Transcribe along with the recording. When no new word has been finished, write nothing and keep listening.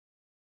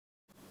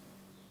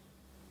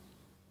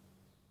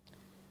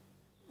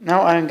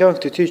Now I'm going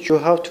to teach you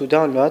how to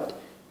download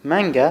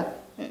Manga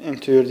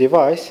into your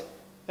device.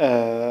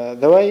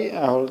 The way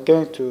I'm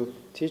going to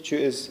teach you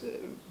is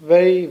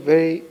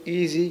very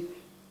easy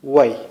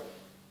way.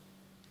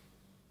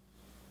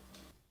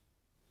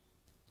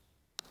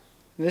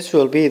 This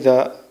will be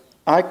the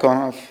icon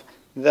of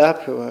the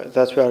app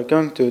that we are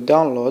going to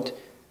download.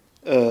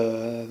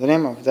 The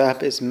name of the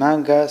app is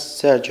Manga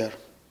Searcher.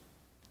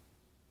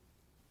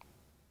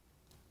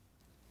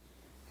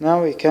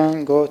 Now we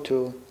can go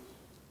to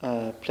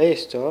Play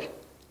Store.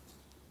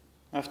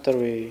 After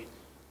we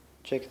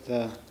check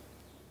the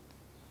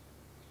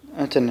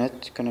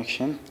internet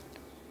connection,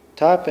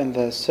 type in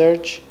the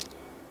search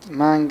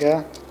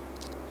Manga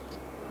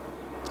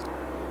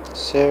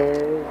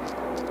Searcher.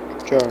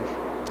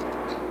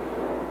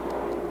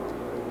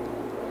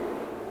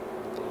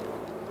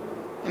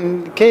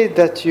 In case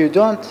that you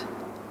don't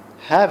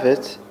have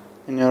it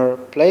in your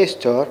Play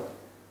Store,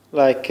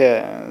 like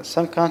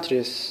some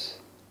countries,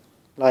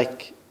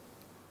 like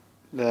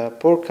the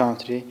poor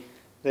country,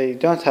 they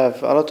don't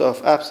have a lot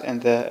of apps in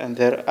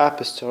their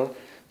app store.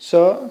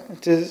 So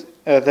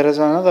there is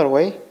another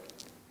way,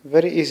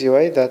 very easy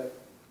way, that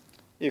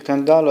you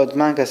can download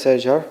Manga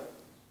Searcher.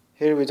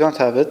 Here we don't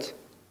have it,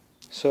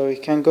 so we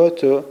can go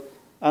to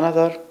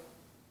another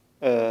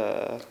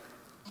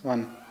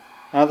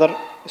another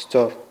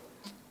store.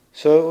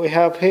 So we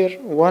have here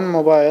one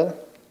mobile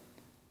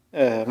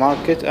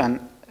market and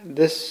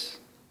this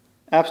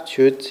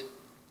aptitude.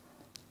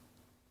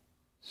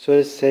 So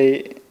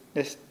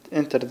let's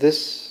enter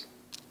this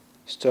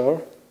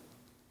store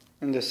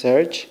in the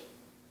search.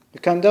 You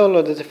can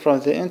download it from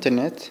the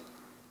internet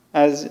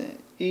as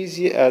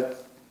easy as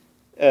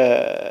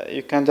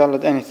you can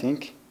download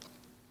anything.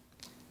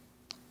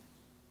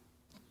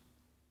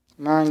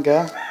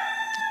 Manga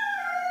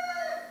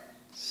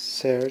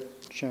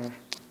Searcher.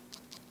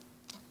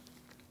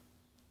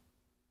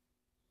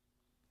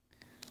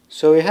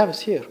 So we have it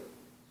here,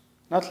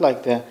 not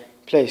like the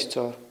Play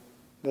Store.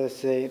 Let's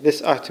say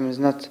this item is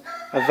not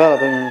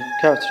available in your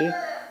country,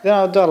 then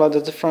I'll download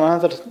it from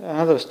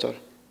another store.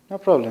 No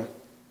problem.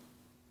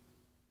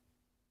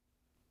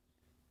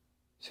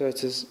 So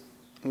it is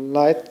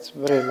light,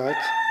 very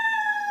light.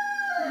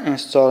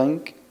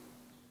 Installing.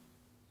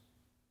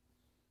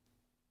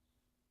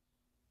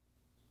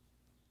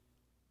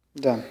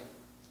 Done.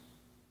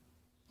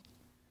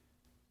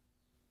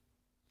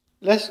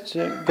 Let's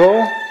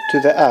go to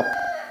the app.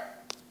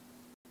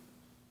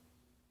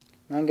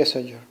 Manga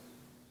Searcher.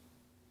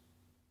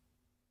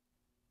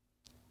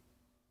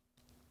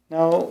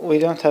 Now we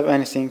don't have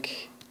anything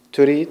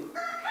to read.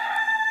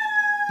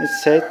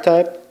 Let's say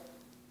type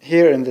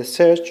here in the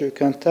search. You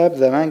can type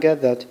the manga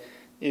that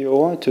you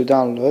want to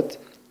download.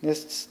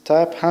 Let's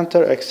type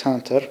Hunter x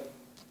Hunter.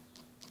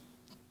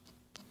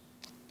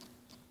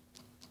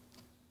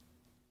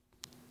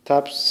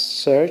 Tap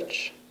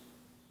search.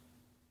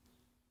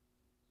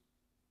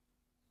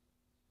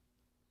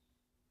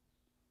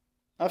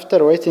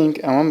 After waiting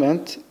a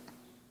moment,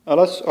 a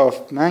lot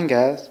of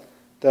mangas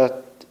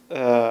that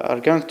are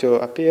going to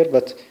appear,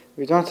 but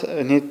we don't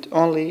need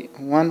only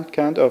one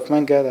kind of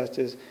manga, that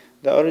is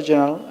the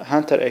original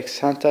Hunter x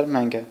Hunter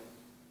manga.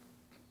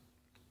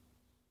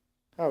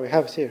 Oh, we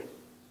have it here,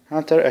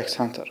 Hunter x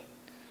Hunter.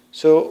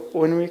 So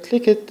when we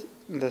click it,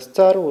 the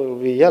star will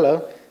be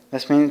yellow.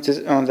 That means it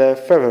is on the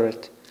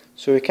favorite.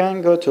 So we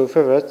can go to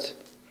favorite,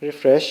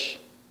 refresh.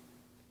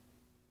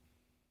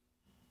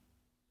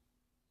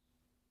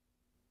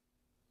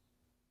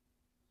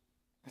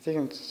 I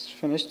think it's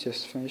finished.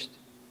 Yes, finished.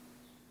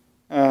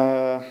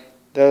 There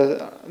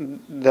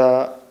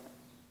are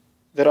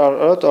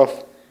a lot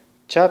of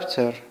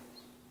chapter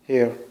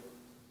here.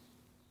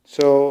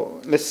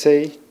 So let's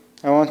say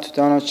I want to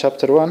download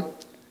chapter 1.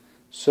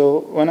 So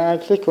when I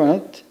click on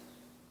it,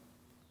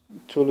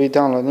 it will be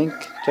downloading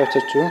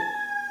chapter 2.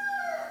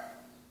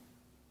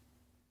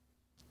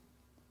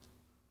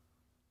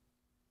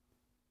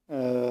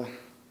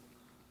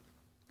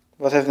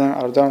 Both of them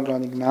are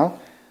downloading now.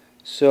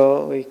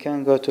 So we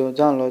can go to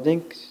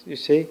downloading. You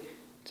see,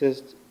 it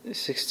is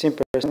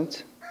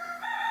 16%.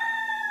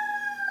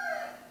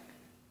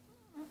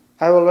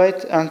 I will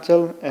wait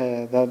until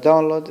the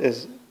download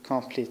is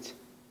complete.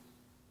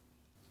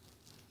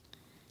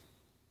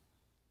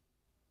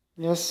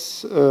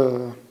 Yes,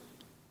 the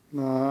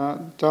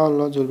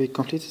download will be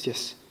completed.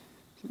 Yes.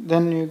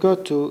 Then you go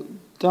to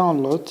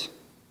download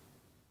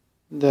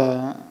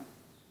the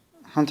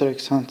Hunter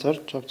x Hunter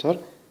chapter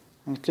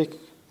and click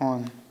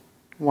on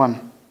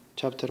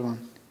chapter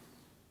 1,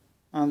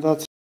 and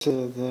that's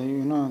the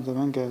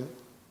manga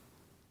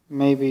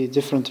may be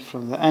different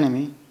from the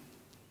anime.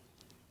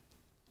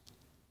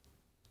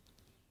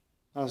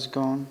 Has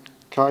gone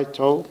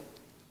Kaito.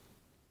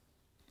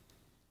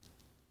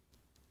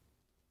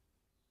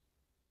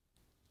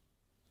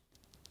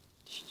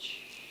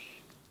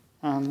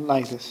 And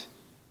like this.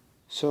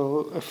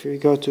 So if we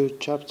go to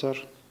chapter,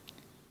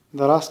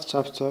 the last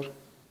chapter,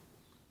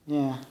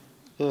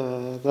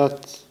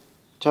 that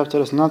chapter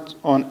is not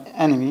on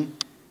anime.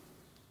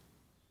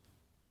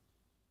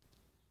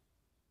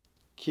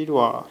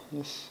 Killua,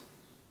 yes.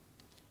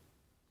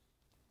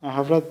 I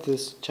have read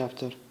this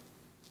chapter.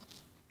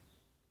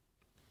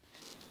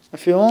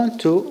 If you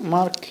want to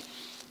mark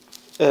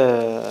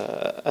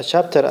a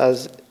chapter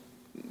as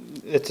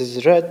it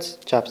is read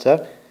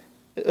chapter,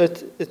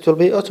 it will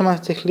be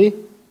automatically,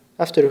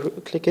 after you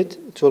click it,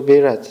 it will be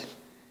read.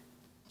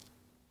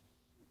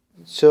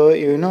 So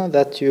you know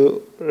that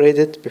you read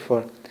it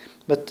before.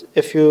 But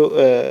if you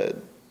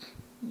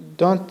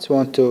don't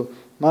want to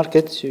mark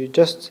it, you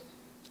just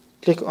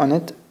click on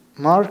it,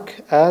 mark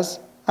as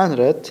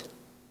unread,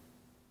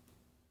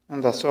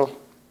 and that's all.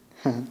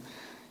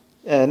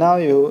 Now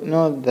you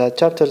know the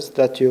chapters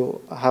that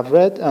you have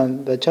read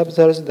and the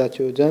chapters that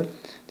you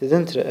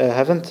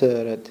haven't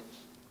read.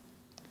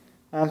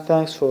 And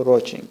thanks for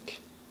watching.